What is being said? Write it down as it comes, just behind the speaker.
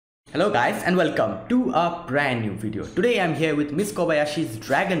Hello guys and welcome to a brand new video. Today I'm here with Miss Kobayashi's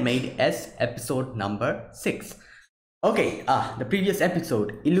Dragon Maid S episode number 6. Okay, the previous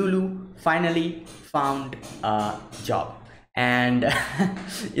episode, Ilulu finally found a job. And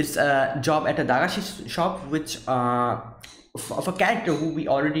it's a job at a dagashi shop which of a character who we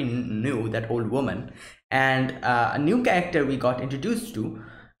already knew, that old woman. And a new character we got introduced to.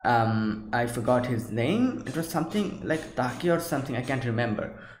 I forgot his name. It was something like Taki or something, I can't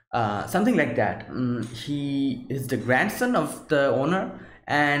remember. Something like that. He is the grandson of the owner,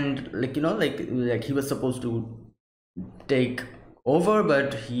 and like he was supposed to take over,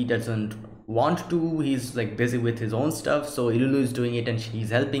 but he doesn't want to. He's like busy with his own stuff, so Ilulu is doing it and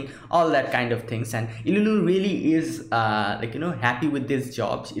she's helping, all that kind of things. And Ilulu really is happy with this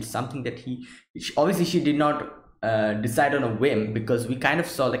job. It's something that obviously she did not decide on a whim, because we kind of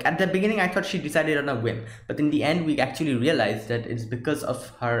saw, like, at the beginning I thought she decided on a whim, but in the end we actually realized that it's because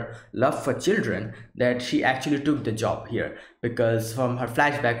of her love for children that she actually took the job here, because from her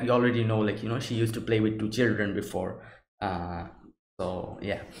flashback we already know, like, she used to play with 2 children before. So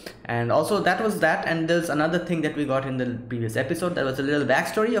yeah, and also that was that. And there's another thing that we got in the previous episode. That was a little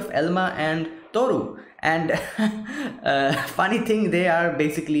backstory of Elma and Toru. And funny thing, they are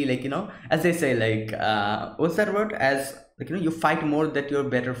basically, like, as they say, like, what's that word, as like, you fight more that you're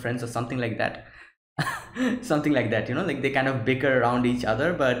better friends or something like that. Something like that, like they kind of bicker around each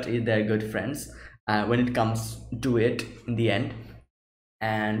other, but they're good friends when it comes to it in the end.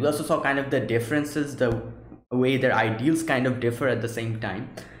 And we also saw kind of the differences, the way their ideals kind of differ at the same time.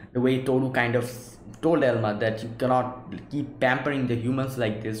 The way Toru kind of told Elma that you cannot keep pampering the humans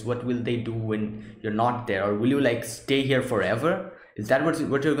like this. What will they do when you're not there? Or will you, like, stay here forever? Is that what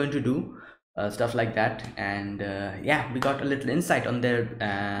you're going to do? Stuff like that. And yeah, we got a little insight on their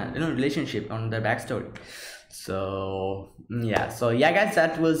relationship, on their backstory. So yeah guys,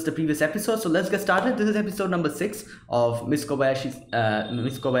 that was the previous episode. So let's get started. This is episode number 6 of Miss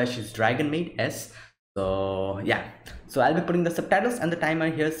Kobayashi's Dragon Maid S. So yeah, so I'll be putting the subtitles and the timer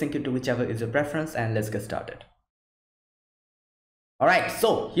here. Sync it to whichever is your preference, and let's get started. All right,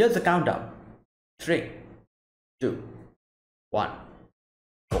 so here's the countdown. 3, 2, 1,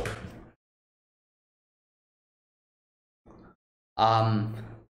 go.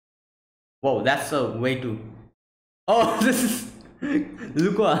 Whoa, that's a way to... Oh, this is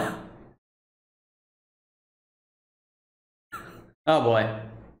Luca. Oh boy.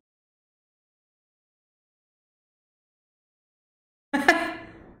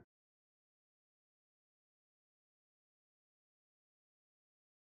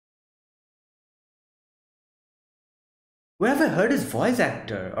 Where have I heard his voice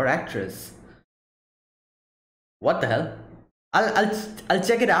actor or actress? What the hell? I'll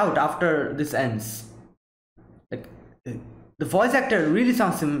check it out after this ends. Like, the voice actor really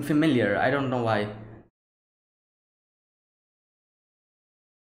sounds familiar. I don't know why.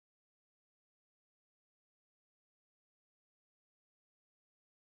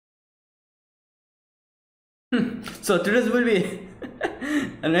 So today's will be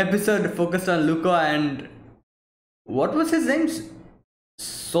an episode focused on Luca and what was his name?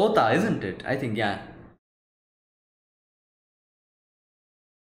 Sota, isn't it? I think, yeah.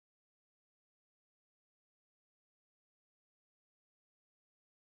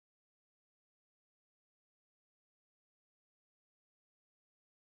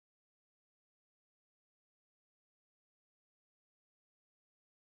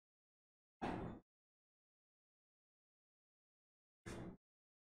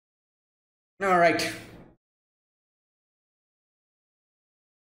 All right.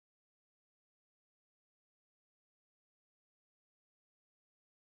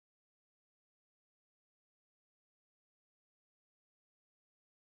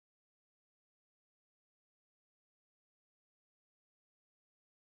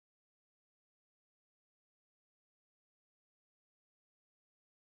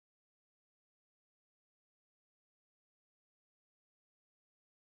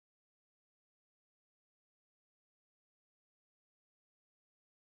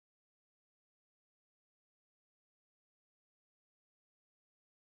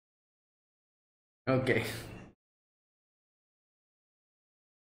 Okay.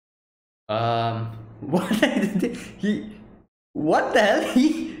 What he? What the hell?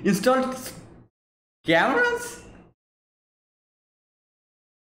 He installed cameras?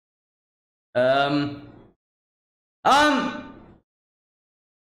 Um. Um.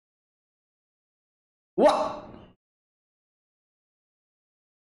 What?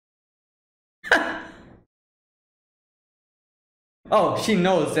 Oh, she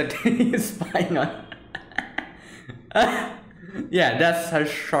knows that he's spying on. Yeah, that's her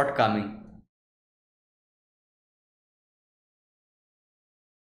shortcoming.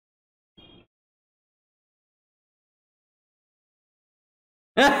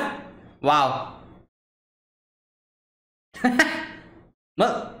 Wow.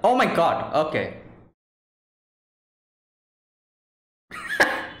 Well, oh my god. Okay.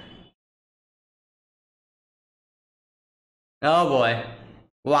 Oh boy.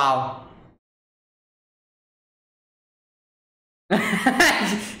 Wow.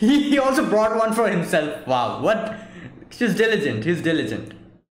 He also brought one for himself. Wow. What? She's diligent. He's diligent.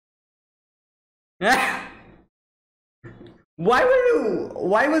 Why were you?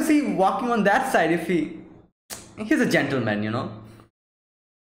 Why was he walking on that side if he? He's a gentleman, you know.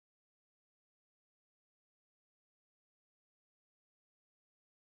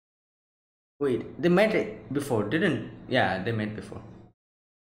 Wait, they met it before, didn't? Yeah, they met before.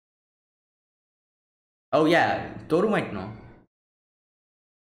 Oh yeah, Toru might know.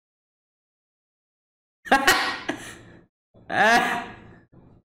 Ah,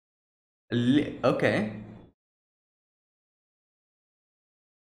 okay.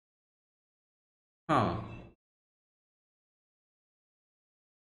 Huh.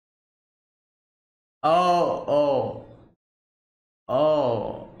 Oh, oh,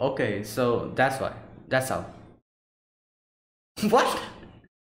 oh. Okay, so that's why. That's how. What?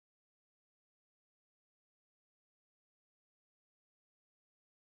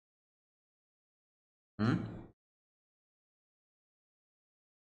 Hmm?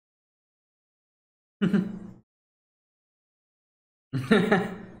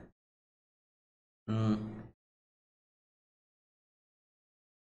 Hmm.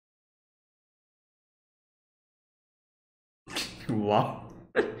 Wow.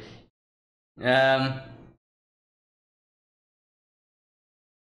 Um.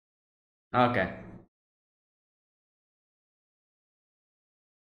 Okay.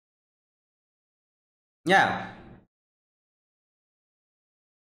 Yeah.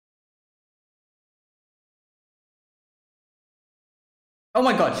 Oh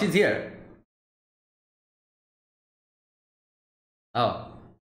my God, she's here. Oh.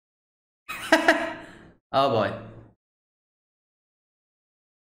 Oh boy.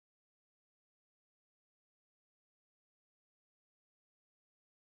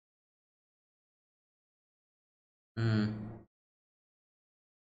 Hmm.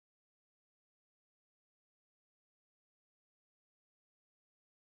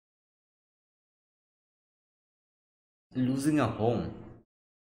 Losing a home.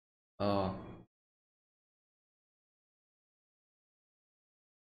 Oh.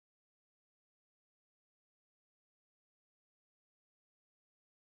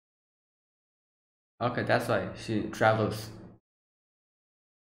 Okay, that's why she travels.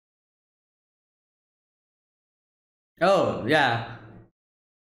 Oh yeah.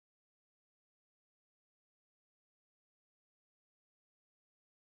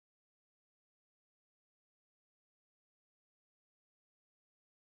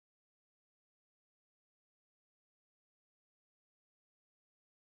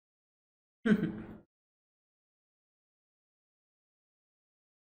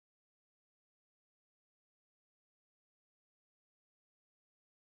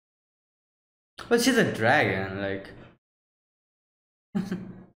 But she's a dragon. Like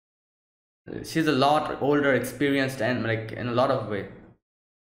she's a lot older, experienced, and like in a lot of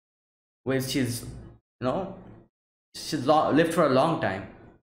ways she's you know lived for a long time.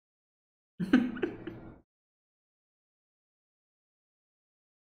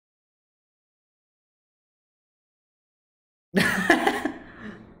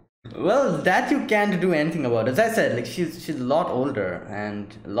 Well, that you can't do anything about. As I said, like she's a lot older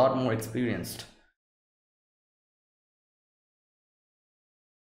and a lot more experienced.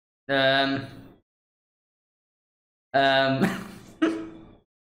 Um. Um.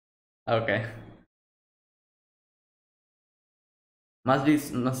 Okay.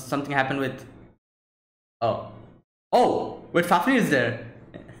 Must something happen with. Oh. Oh. Wait, Fafnir is there.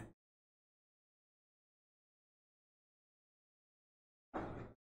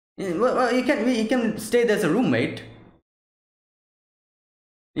 Yeah, well, you can stay there as a roommate.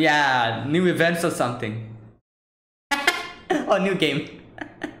 Yeah, new events or something. Or new game.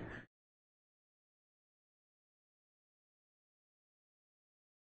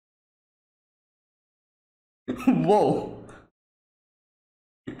 Whoa.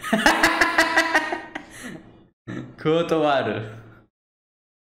 Kotowaru.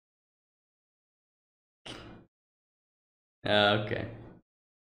 Okay.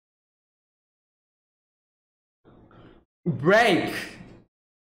 Break.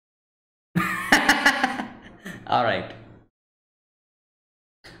 All right.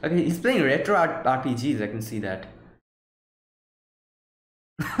 Okay, he's playing retro RPGs. I can see that.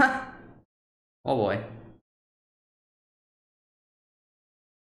 Oh boy.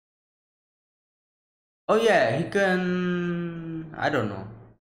 Oh yeah, he can. I don't know.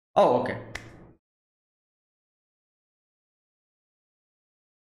 Oh, okay.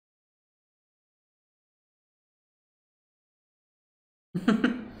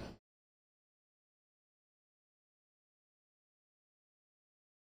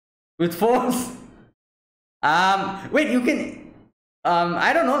 With force. Wait, you can.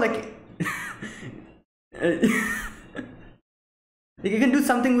 I don't know. Like, like you can do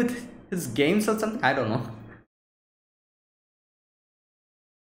something with his games or something. I don't know.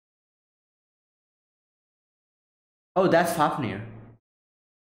 Oh, that's Fafnir.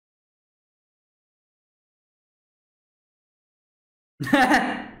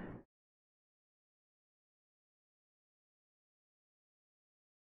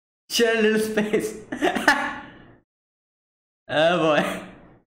 Share a little space. Oh boy.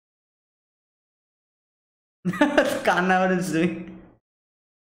 Kanna what is doing.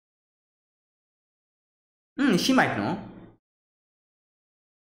 Hmm, she might know.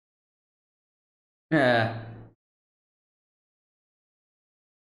 Yeah.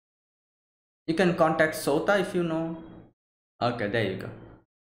 You can contact Sota if you know. Okay, there you go.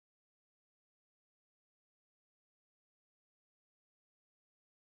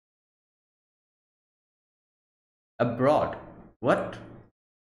 Abroad. What?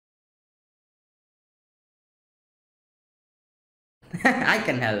 I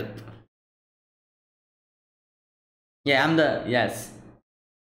can help. Yeah, I'm the yes.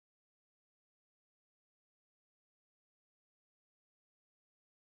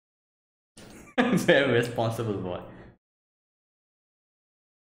 Very responsible boy.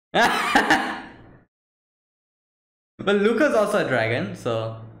 But Luca's also a dragon,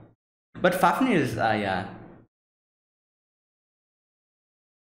 so. But Fafnir is, yeah.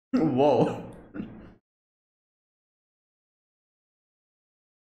 Whoa.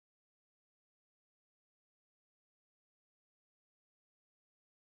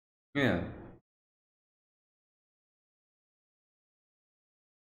 Yeah.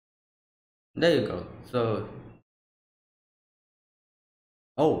 There you go. So.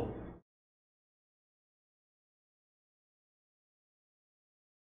 Oh.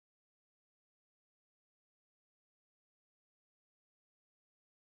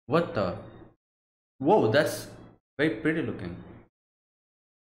 What the? Whoa, that's very pretty looking.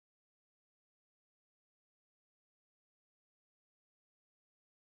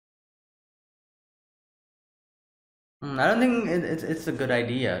 I don't think it's a good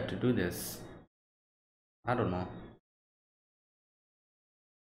idea to do this. I don't know.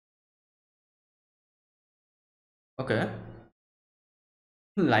 Okay.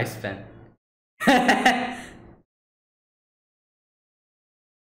 Lifespan.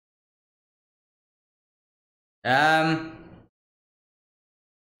 um.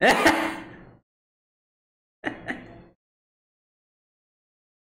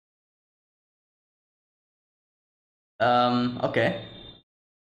 Okay.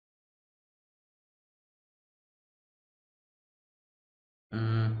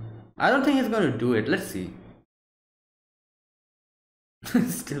 Mm, I don't think he's gonna do it. Let's see.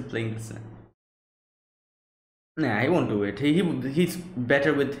 Still playing this. Nah, he won't do it. He's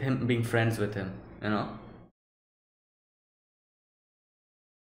better with him being friends with him. You know.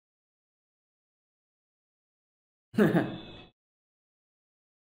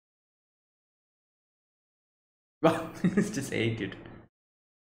 Well, it's just 8, dude.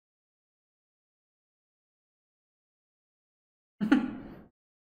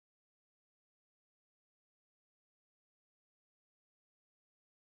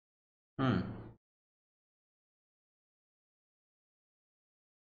 Hmm.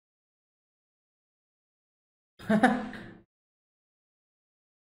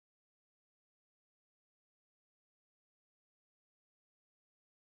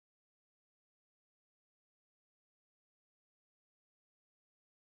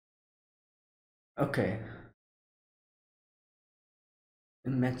 Okay.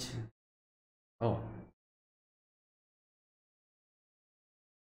 Imagine. Oh.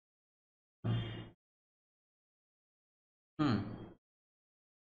 Hmm.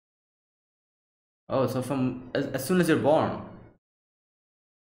 Oh, so from as soon as you're born.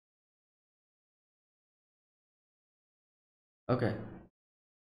 Okay.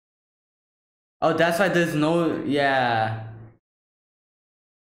 Oh, that's why there's no. Yeah.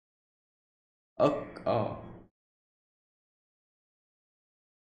 Oh. Oh.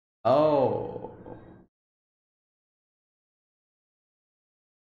 Oh.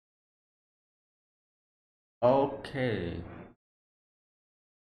 Okay.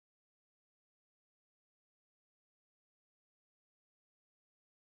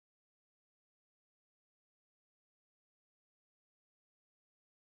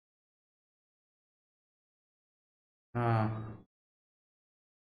 Uh,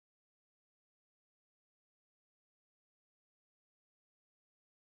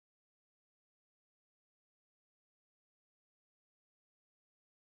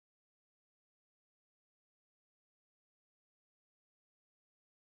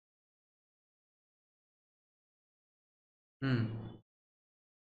 hmm.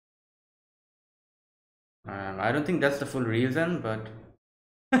 I don't think that's the full reason, but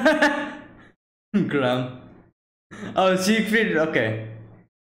Graham. Oh, Siegfried. Okay.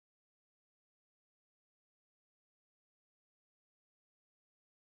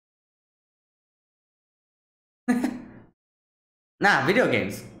 Nah, video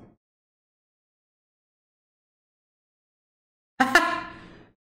games.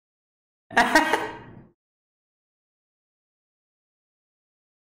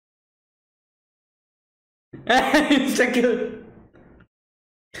 Insta-kill.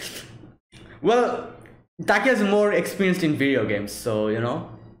 Well, Taki is more experienced in video games, so you know.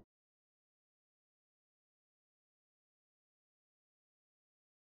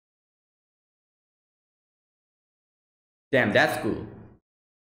 Damn, that's cool.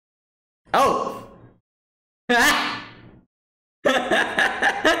 Oh!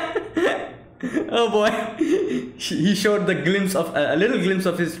 Oh boy, he showed the glimpse of a little glimpse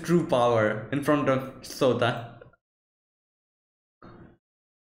of his true power in front of Sota.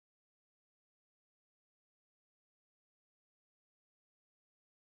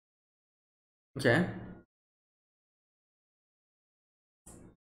 Okay.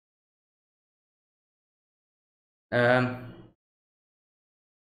 Um,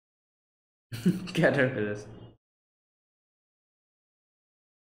 caterpillars.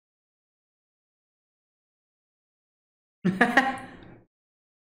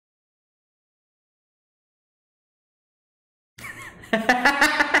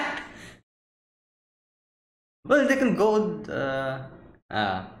 Well, they can go.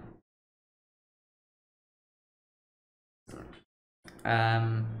 Ah.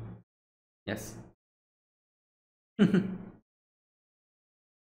 Um. Yes.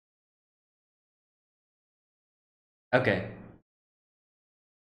 Okay.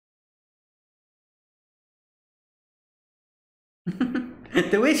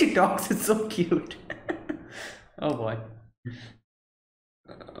 The way she talks is so cute. Oh boy.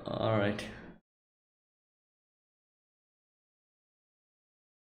 All right.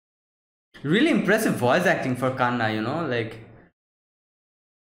 Really impressive voice acting for Kanna, you know, like.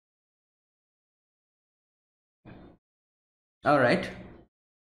 All right.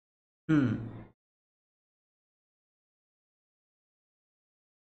 Hmm.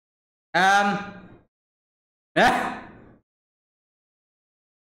 Um. Ah!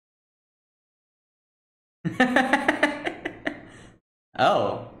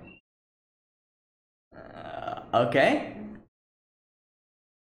 Oh. Okay.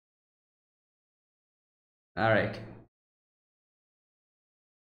 All right.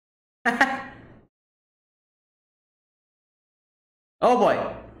 Oh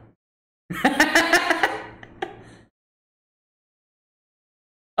boy.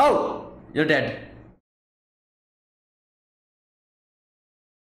 Oh, you're dead.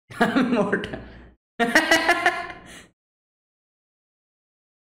 More time.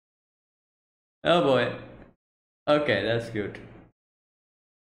 Oh boy. Okay, that's good.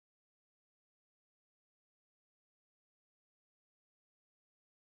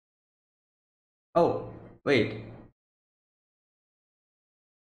 Oh, wait.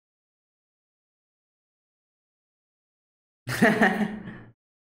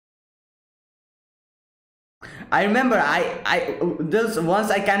 I remember I there's once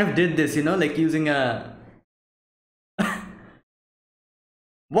I kind of did this, you know, like using a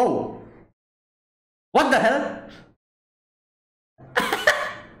whoa. What the hell?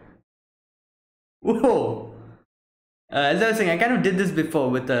 Whoa. As I was saying, I kind of did this before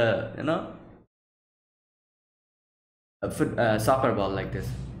with a, you know, soccer ball like this.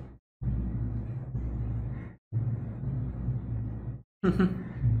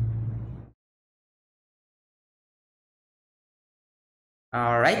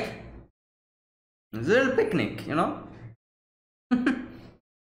 All right. It's a little picnic, you know.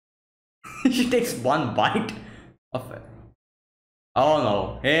 She takes one bite of it. Oh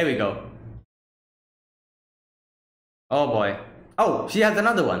no, here we go. Oh boy. Oh, she has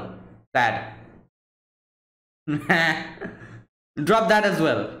another one. Bad. Drop that as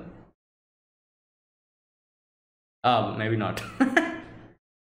well. Oh, maybe not.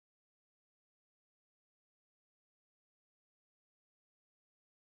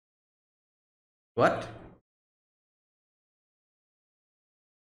 What?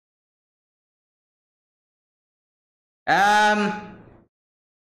 Um,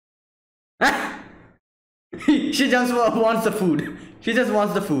 she just wants the food. She just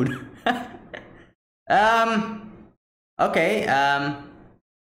wants the food. um, okay.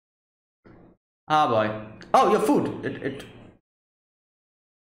 Oh boy. Oh, your food.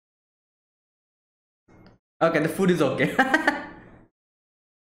 Okay, the food is okay.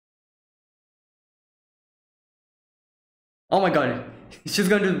 Oh my god. She's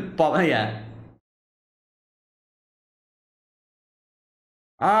going to pop. Yeah.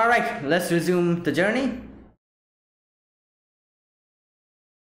 All right. Let's resume the journey.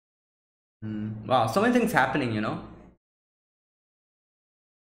 Wow, so many things happening.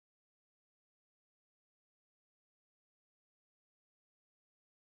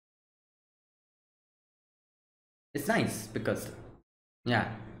 It's nice because,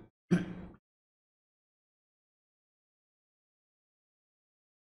 yeah,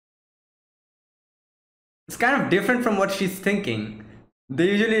 it's kind of different from what she's thinking. They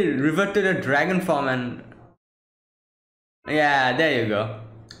usually revert to the dragon form, and yeah, there you go.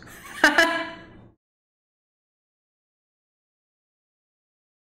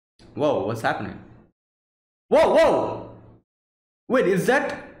 Whoa, what's happening? Whoa, whoa! Wait, is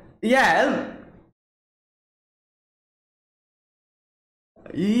that? Yeah,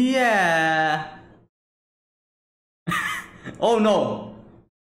 yeah. Oh no.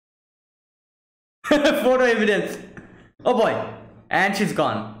 Photo evidence. Oh boy. And she's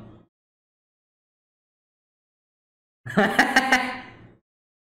gone.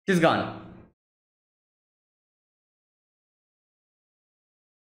 She's gone.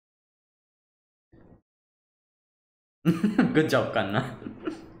 Good job, Kanna.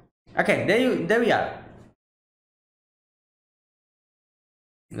 Okay, there we are.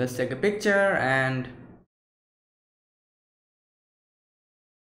 Let's take a picture and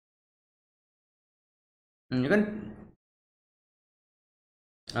you can.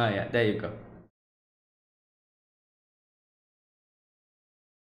 Oh yeah, there you go.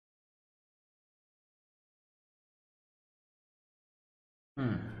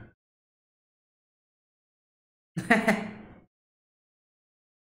 Hmm.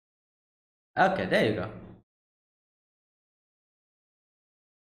 Okay, there you go.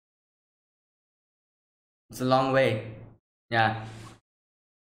 It's a long way. Yeah.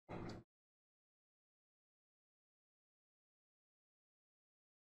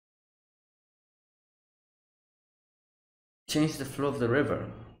 Change the flow of the river.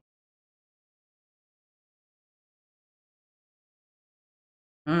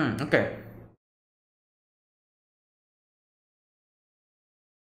 Okay.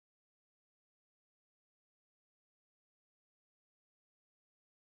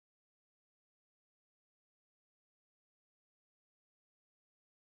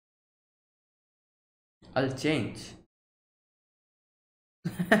 I'll change.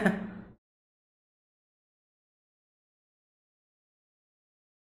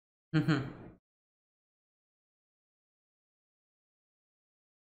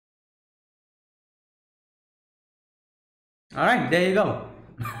 All right, there you go.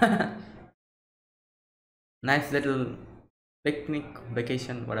 Nice little picnic,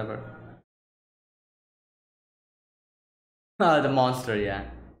 vacation, whatever. The monster, yeah.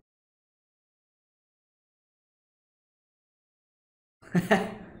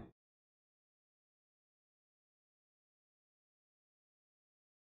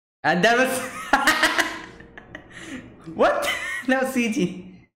 And that was what? That was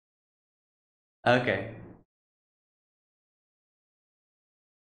CG. Okay.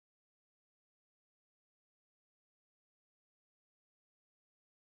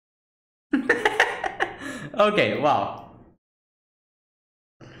 Okay. Wow.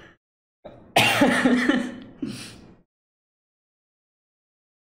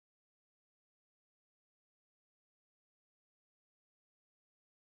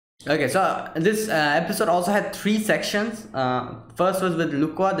 Okay, so this episode also had three sections. First was with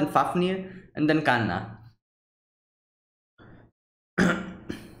Lukwa, then Fafnir, and then Kanna.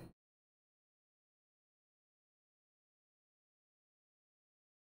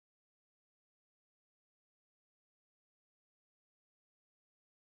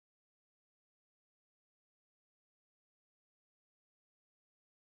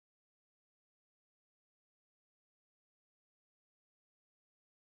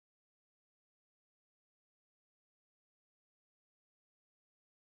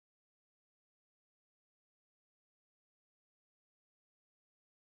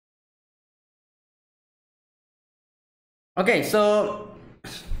 Okay, so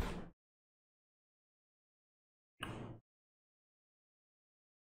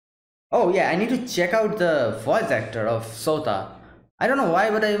oh yeah, I need to check out the voice actor of Sota. I don't know why,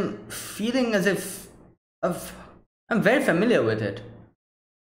 but I'm feeling as if of I'm very familiar with it.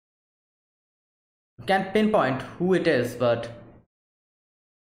 Can't pinpoint who it is, but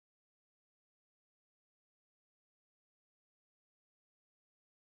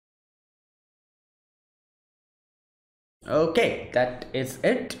okay, that is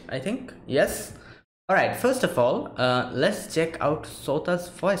it, I think. Yes. All right. First of all, let's check out Sota's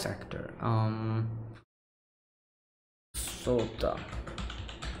voice actor. Sota.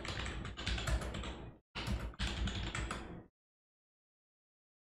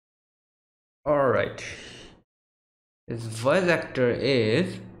 All right. His voice actor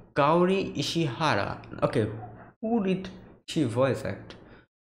is Kaori Ishihara. Okay, who did she voice act?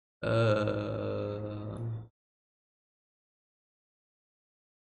 Uh,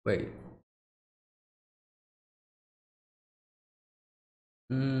 wait.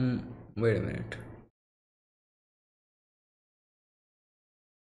 Wait a minute.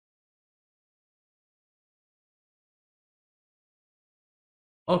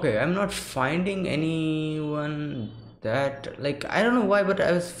 Okay, I'm not finding anyone that like I don't know why, but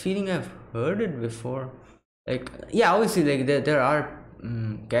I was feeling I've heard it before. Like yeah, obviously like there are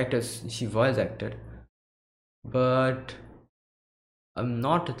characters she voice acted, but I'm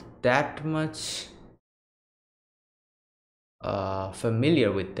not that much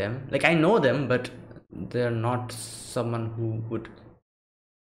familiar with them. Like I know them, but they're not someone who would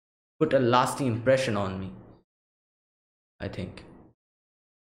put a lasting impression on me, I think.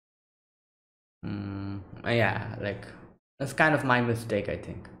 Yeah, like that's kind of my mistake, I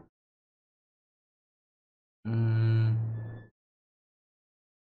think. mm,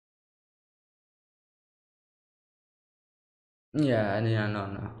 yeah,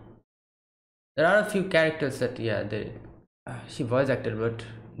 no, there are a few characters that yeah they she voice acted, but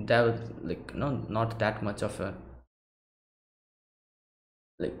that was like no, not that much of a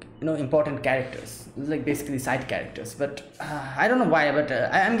like important characters, like basically side characters. But I don't know why, but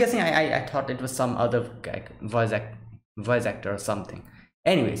I'm guessing I thought it was some other voice actor or something.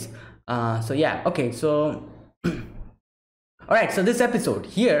 Anyways, so yeah, okay, so all right, so this episode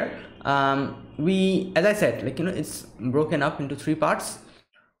here, we, as I said, like it's broken up into three parts.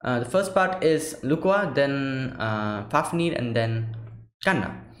 The first part is Lukwa, then Fafnir, and then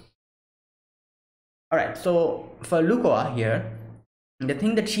Kanna. All right, so for Lukwa here, the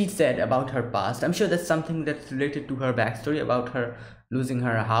thing that she said about her past, I'm sure that's something that's related to her backstory about her losing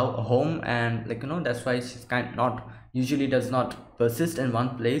her home, and like that's why she's not usually does not persist in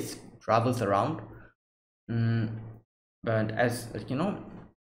one place, travels around. But as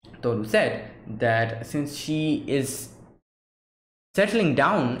Toru said, that since she is settling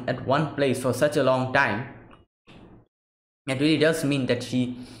down at one place for such a long time, it really does mean that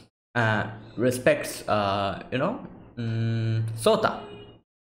she respects Sota,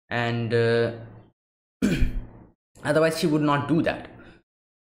 and otherwise she would not do that.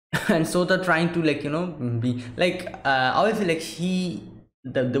 And Sota trying to like be like obviously like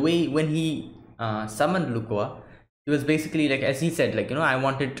the way when he summoned Lukua, he was basically like, as he said, like I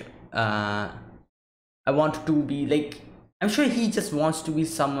want to be like, I'm sure he just wants to be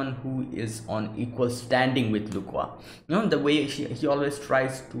someone who is on equal standing with Lukwa. The way he always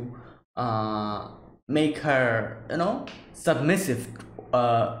tries to make her, submissive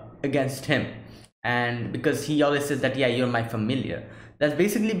against him. And because he always says that, yeah, you're my familiar. That's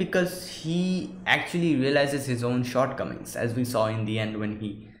basically because he actually realizes his own shortcomings, as we saw in the end when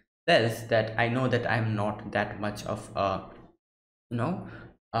he says that I know that I'm not that much of a, you know,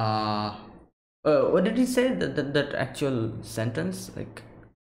 what did he say? That actual sentence, like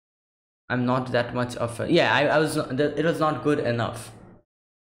I'm not that much of a, yeah, I was it was not good enough,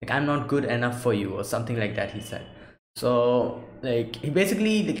 like I'm not good enough for you or something like that, he said. So like he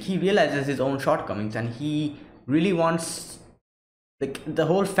basically like he realizes his own shortcomings, and he really wants, like the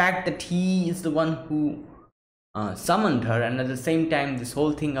whole fact that he is the one who summoned her, and at the same time this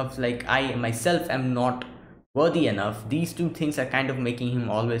whole thing of like I myself am not worthy enough, these two things are kind of making him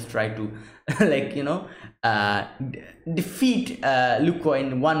always try to like defeat Lukua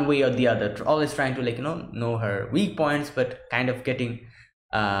in one way or the other, always trying to like know her weak points, but kind of getting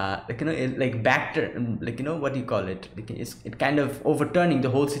like like back to like what do you call it, like it kind of overturning the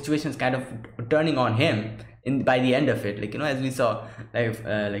whole situation, is kind of turning on him in by the end of it, like as we saw,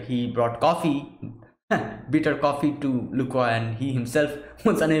 like he brought coffee, bitter coffee to Lukua, and he himself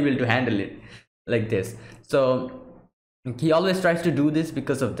was unable to handle it like this. So he always tries to do this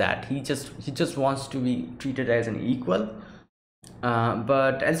because of that. He just wants to be treated as an equal,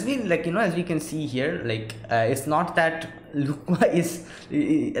 But as we as we can see here, it's not that Luca is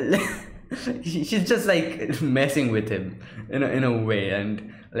she's just like messing with him in a way.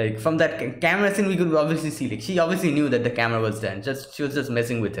 And like from that camera scene we could obviously see, like, she obviously knew that the camera was there, and just she was just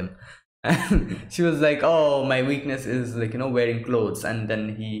messing with him. And she was like, oh, my weakness is wearing clothes. And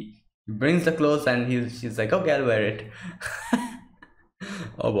then he brings the clothes, and she's like, okay, I'll wear it.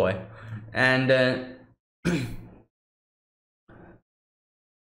 Oh boy. And then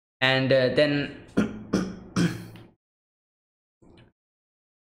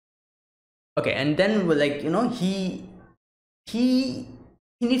okay, and then he he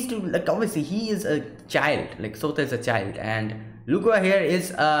needs to, like, obviously he is a child, like Sota is a child, and Luca here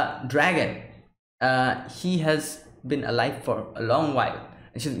is a dragon. He has been alive for a long while,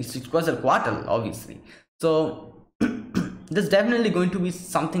 and she's Quetzalcoatl, obviously. So there's definitely going to be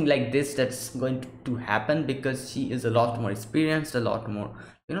something like this that's going to happen, because she is a lot more experienced, a lot more,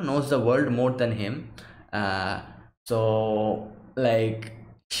 knows the world more than him. So like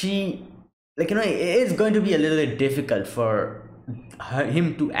she, it is going to be a little bit difficult for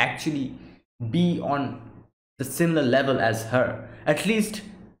him to actually be on the similar level as her, at least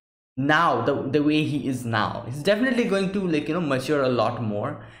now. The way he is now, he's definitely going to mature a lot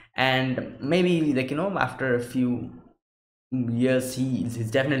more, and maybe after a few years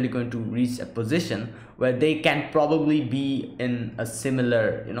he's definitely going to reach a position where they can probably be in a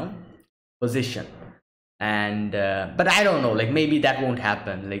similar position. And but I don't know, like, maybe that won't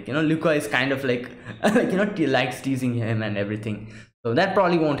happen. Luca is kind of like he likes teasing him and everything, so that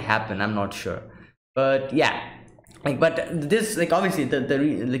probably won't happen, I'm not sure. But yeah, but this, obviously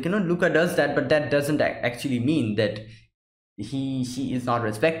Luca does that, but that doesn't actually mean that she is not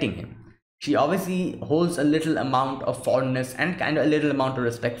respecting him. She obviously holds a little amount of fondness and kind of a little amount of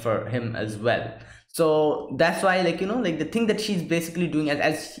respect for him as well. So that's why, the thing that she's basically doing,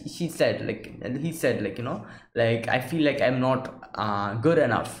 as she said, and he said, I feel like I'm not good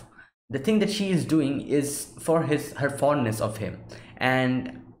enough. The thing that she is doing is for her fondness of him,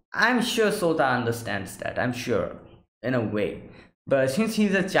 and I'm sure Sota understands that, I'm sure, in a way. But since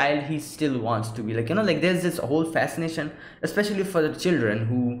he's a child, he still wants to be there's this whole fascination, especially for the children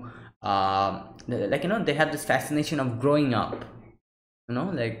who they have this fascination of growing up.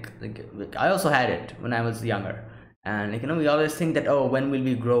 I also had it when I was younger. And we always think that, oh, when will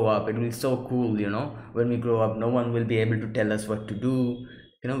we grow up, it will be so cool. When we grow up, no one will be able to tell us what to do.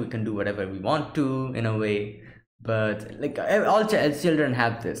 We can do whatever we want to, in a way. But all children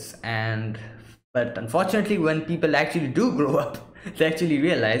have this. And but unfortunately, when people actually do grow up, they actually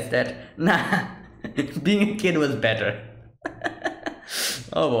realize that, nah, being a kid was better.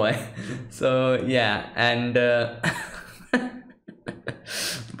 Oh boy. So yeah. And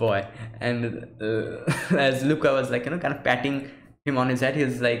boy. And as Luca was kind of patting him on his head, he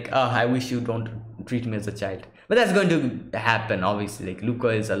was like, oh, I wish you don't treat me as a child. But that's going to happen, obviously. Luca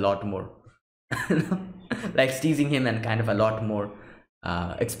is a lot more teasing him, and kind of a lot more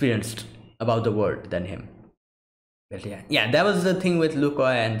experienced about the world than him. But yeah, that was the thing with Luca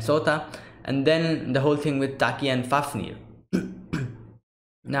and Sota. And then the whole thing with Taki and Fafnir.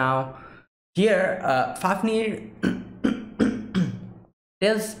 Now here, Fafnir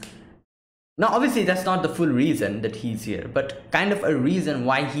tells, now obviously that's not the full reason that he's here, but kind of a reason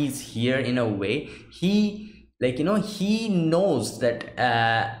why he's here, in a way. He he knows that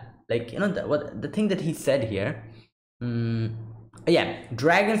the thing that he said here, yeah,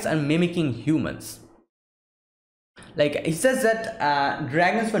 dragons are mimicking humans. He says that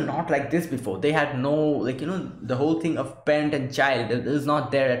dragons were not like this before. They had no, the whole thing of parent and child is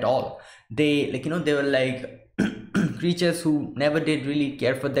not there at all. They they were creatures who never did really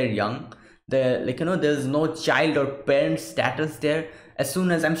care for their young. There's no child or parent status there. As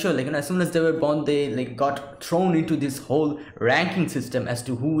soon as, I'm sure, as soon as they were born, they got thrown into this whole ranking system as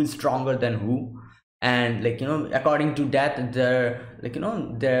to who is stronger than who. And according to that, their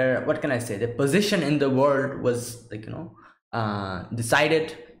what can I say, their position in the world was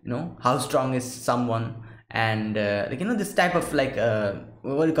decided, how strong is someone. And this type of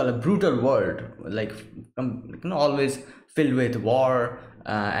what do you call, a brutal world, always filled with war,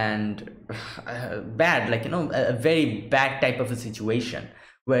 and bad, a very bad type of a situation,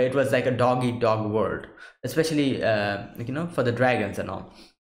 where it was like a dog eat dog world, especially for the dragons and all.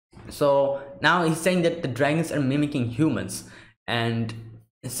 So now he's saying that the dragons are mimicking humans, and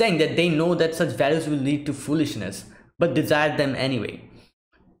saying that they know that such values will lead to foolishness, but desire them anyway.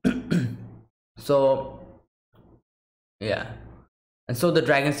 So yeah, and so the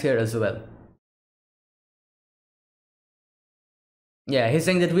dragons here as well. Yeah, he's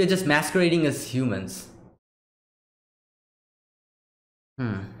saying that we're just masquerading as humans.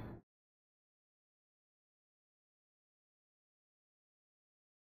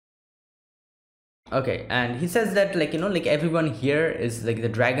 Okay, and he says that, like, like everyone here is like the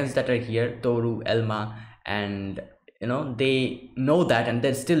dragons that are here, Toru, Elma, and they know that, and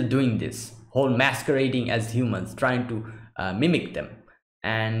they're still doing this whole masquerading as humans, trying to mimic them.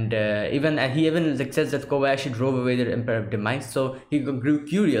 And even he even like says that Kobayashi drove away their Emperor of Demise, so he grew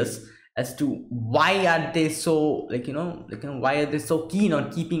curious as to why are they so why are they so keen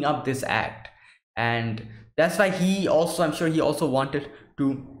on keeping up this act. And that's why he also, I'm sure he also wanted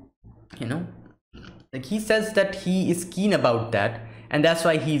to, like, he says that he is keen about that, and that's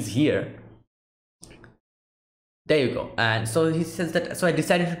why he's here. There you go. And so he says that, so I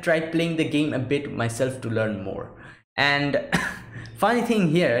decided to try playing the game a bit myself to learn more. And funny thing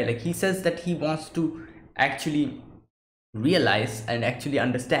here, like, he says that he wants to actually realize and actually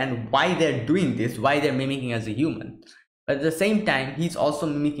understand why they're doing this, why they're mimicking as a human. But at the same time, he's also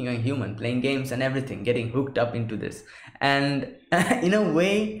mimicking a human, playing games and everything, getting hooked up into this. And in a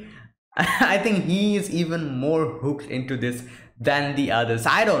way, I think he is even more hooked into this than the others.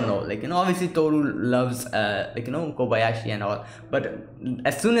 I don't know, like, obviously Toru loves Kobayashi and all, but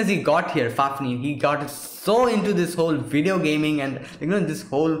as soon as he got here, Fafnir, he got so into this whole video gaming and this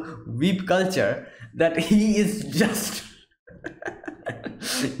whole weep culture that he is just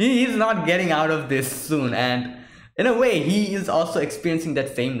he is not getting out of this soon. And in a way, he is also experiencing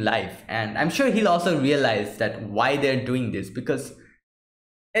that same life, and I'm sure he'll also realize that why they're doing this, because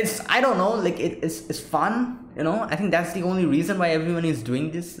it's, I don't know, like, it's fun, I think that's the only reason why everyone is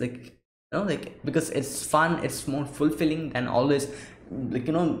doing this, like, because it's fun, it's more fulfilling than always, like,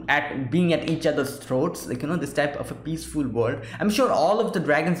 at being at each other's throats, like, this type of a peaceful world. I'm sure all of the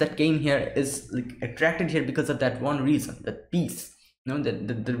dragons that came here is like attracted here because of that one reason, that peace,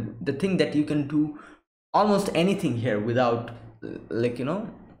 the thing that you can do almost anything here without like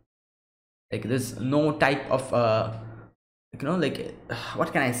there's no type of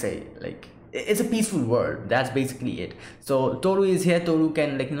what can I say, like, it's a peaceful world. That's basically it. So Toru is here. Toru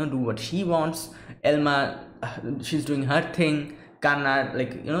can, like, do what she wants. Elma, she's doing her thing. Kanna,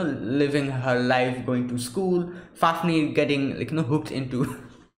 like, living her life, going to school. Fafnir getting, like, hooked into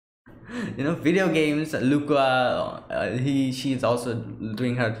video games. Luca, she's also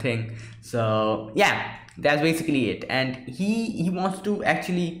doing her thing. So yeah, that's basically it. And he wants to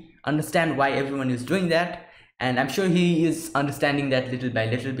actually understand why everyone is doing that. And I'm sure he is understanding that little by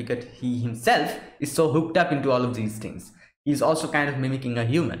little, because he himself is so hooked up into all of these things. He's also kind of mimicking a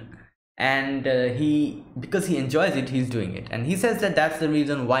human. And because he enjoys it, he's doing it. And he says that that's the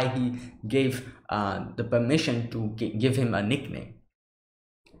reason why he gave the permission to give him a nickname.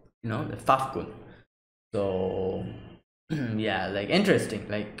 The Fafkun. So yeah, like, interesting.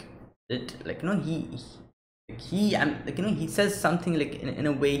 Like, it, like, he says something, like, in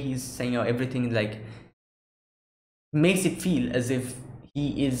a way he's saying, everything, like, makes it feel as if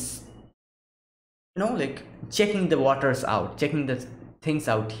he is like checking the waters out, checking the things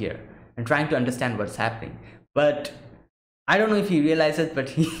out here, and trying to understand what's happening. But I don't know if he realizes, but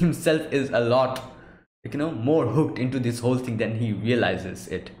he himself is a lot, like, more hooked into this whole thing than he realizes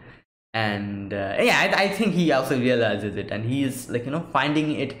it. And yeah, I think he also realizes it, and he is, like,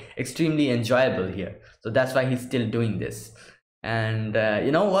 finding it extremely enjoyable here. So that's why he's still doing this. And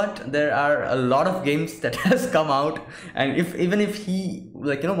you know what, there are a lot of games that has come out, and even if he,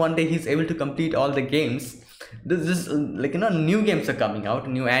 like, one day he's able to complete all the games, this like, new games are coming out,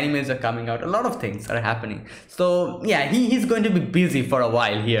 new animes are coming out, a lot of things are happening. So yeah, he's going to be busy for a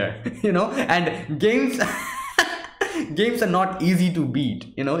while here. And games games are not easy to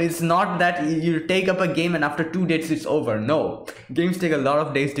beat. It's not that you take up a game and after 2 days it's over. No, games take a lot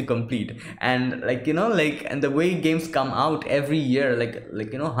of days to complete. And like, and the way games come out every year,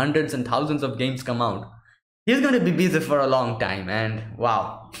 like hundreds and thousands of games come out, he's going to be busy for a long time. And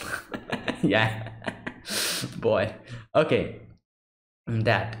wow. Yeah. Boy. Okay,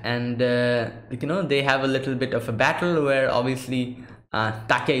 that. And they have a little bit of a battle where obviously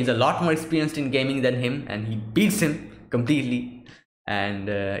Take is a lot more experienced in gaming than him, and he beats him completely. And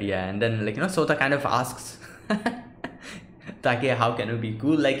yeah, and then, like, Sota kind of asks Take, how can you be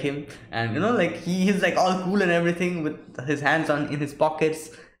cool like him? And like, he's like all cool and everything with his hands in his pockets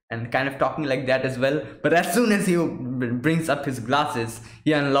and kind of talking like that as well. But as soon as he brings up his glasses,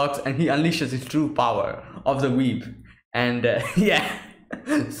 he unlocks and he unleashes his true power of the weep. And yeah,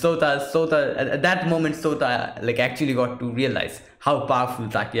 Sota at that moment, Sota, like, actually got to realize how powerful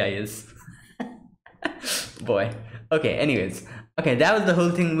Takia is. Boy. Okay, anyways, okay, that was the whole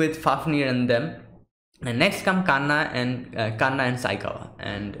thing with Fafnir and them. And next come Kanna and Saikawa,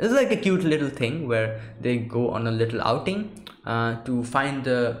 and it's like a cute little thing where they go on a little outing to find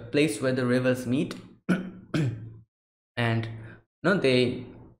the place where the rivers meet. And they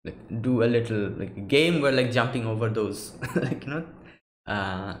like, do a little like game where like jumping over those like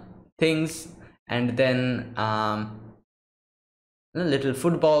things. And then a little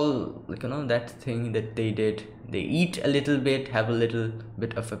football, like that thing that they did. They eat a little bit, have a little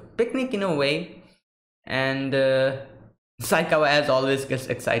bit of a picnic in a way. And Saikawa, as always, gets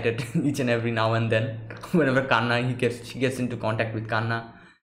excited each and every now and then whenever she gets into contact with Kanna.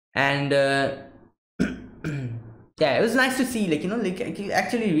 And yeah, it was nice to see, like you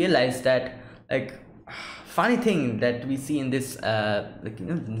actually realize that, like, funny thing that we see in this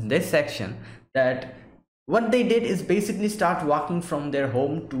this section, that what they did is basically start walking from their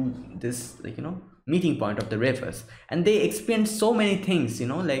home to this meeting point of the rivers, and they experienced so many things,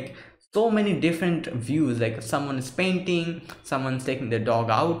 like so many different views, like someone is painting, someone's taking their dog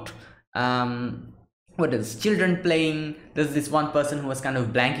out, what is children playing. There's this one person who was kind of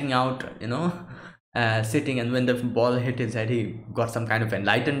blanking out, sitting, and when the ball hit his head, he got some kind of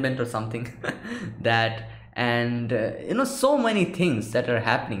enlightenment or something. That, and so many things that are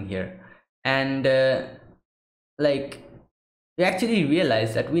happening here. And like, we actually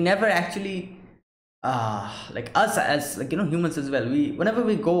realize that we never actually like us as humans as well, whenever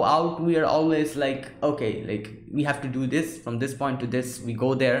we go out, we are always like, okay, like we have to do this from this point to this, we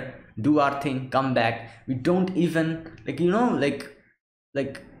go there, do our thing, come back. We don't even like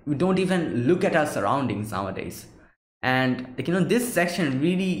we don't even look at our surroundings nowadays. And this section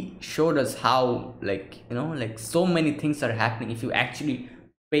really showed us how like so many things are happening if you actually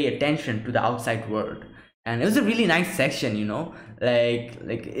pay attention to the outside world. And it was a really nice section,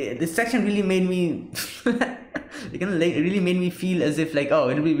 this section really made me really made me feel as if, like, oh,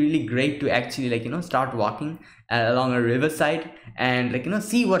 it'll be really great to actually start walking along a riverside and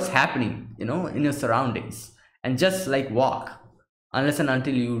see what's happening in your surroundings, and just like walk unless and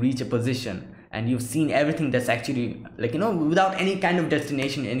until you reach a position and you've seen everything that's actually without any kind of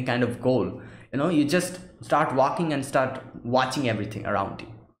destination, any kind of goal. You just start walking and start watching everything around you.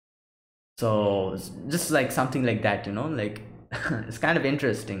 So just like something like that, like it's kind of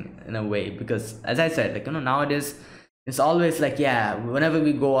interesting in a way, because as I said, nowadays it's always like, yeah, whenever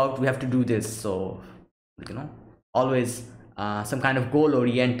we go out we have to do this. So always some kind of goal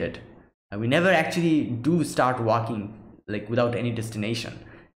oriented, and we never actually do start walking like without any destination,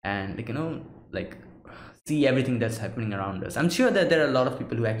 and like see everything that's happening around us. I'm sure that there are a lot of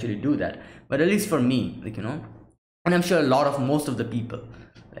people who actually do that, but at least for me, and I'm sure a lot of most of the people,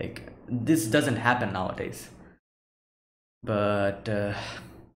 like, this doesn't happen nowadays. But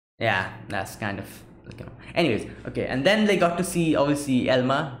yeah, that's kind of anyways, okay. And then they got to see, obviously,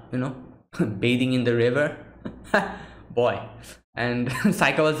 Elma bathing in the river. Boy. And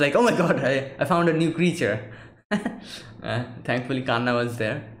Saika was like, oh my god, I found a new creature. Thankfully Kanna was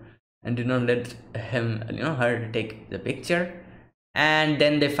there and did not let him her take the picture. And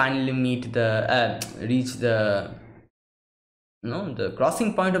then they finally meet the reach the the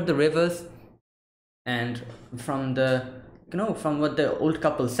crossing point of the rivers. And from the from what the old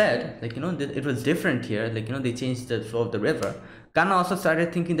couple said, it was different here, they changed the flow of the river. Kanna also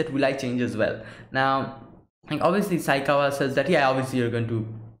started thinking that, will I change as well? Now, like, obviously Saikawa says that, yeah, obviously you're going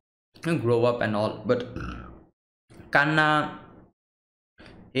to grow up and all, but Kanna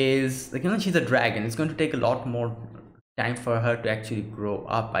is she's a dragon. It's going to take a lot more time for her to actually grow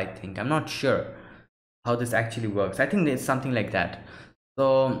up, I think. I'm not sure how this actually works. I think there's something like that.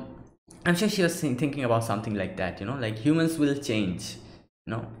 So I'm sure she was thinking about something like that, like humans will change,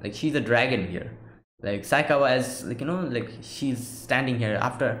 like she's a dragon here. Like Saikawa is like she's standing here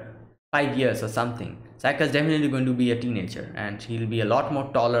after 5 years or something. Saika is definitely going to be a teenager, and he'll be a lot more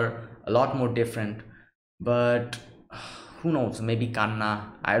taller, a lot more different. But who knows, maybe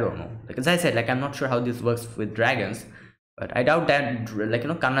Kanna, I don't know. Like, as I said, like, I'm not sure how this works with dragons, but I doubt that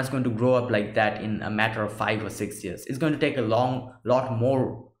Kanna is going to grow up like that in a matter of 5 or 6 years. It's going to take a lot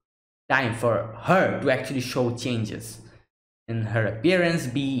more time for her to actually show changes in her appearance,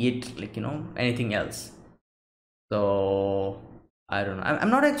 be it anything else. So I don't know. I'm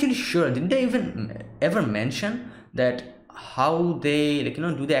not actually sure. Did they even ever mention that, how they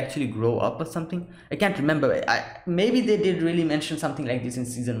do they actually grow up or something? I can't remember. Maybe they did really mention something like this in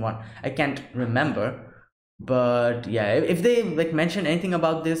season 1. I can't remember. But yeah, if they mention anything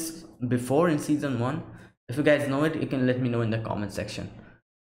about this before in season 1, if you guys know it, you can let me know in the comment section.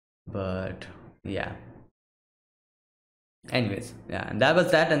 But yeah, anyways, yeah, and that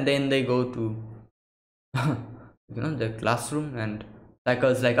was that. And then they go to the classroom, and Saika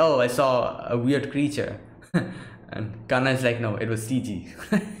was like, oh, I saw a weird creature. And Kanna is like, no, it was CG.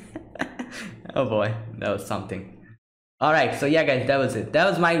 Oh boy, that was something. All right, so yeah, guys, that was it. That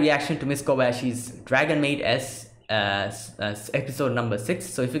was my reaction to Miss Kobayashi's Dragon Maid S episode number 6.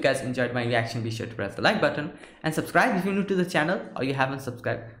 So if you guys enjoyed my reaction, be sure to press the like button and subscribe if you're new to the channel or you haven't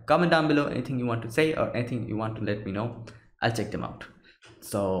subscribed. Comment down below anything you want to say or anything you want to let me know. I'll check them out.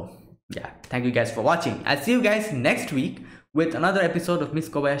 So yeah, thank you guys for watching. I'll see you guys next week with another episode of Miss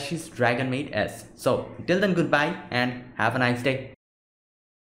Kobayashi's Dragon Maid S. So till then, goodbye and have a nice day.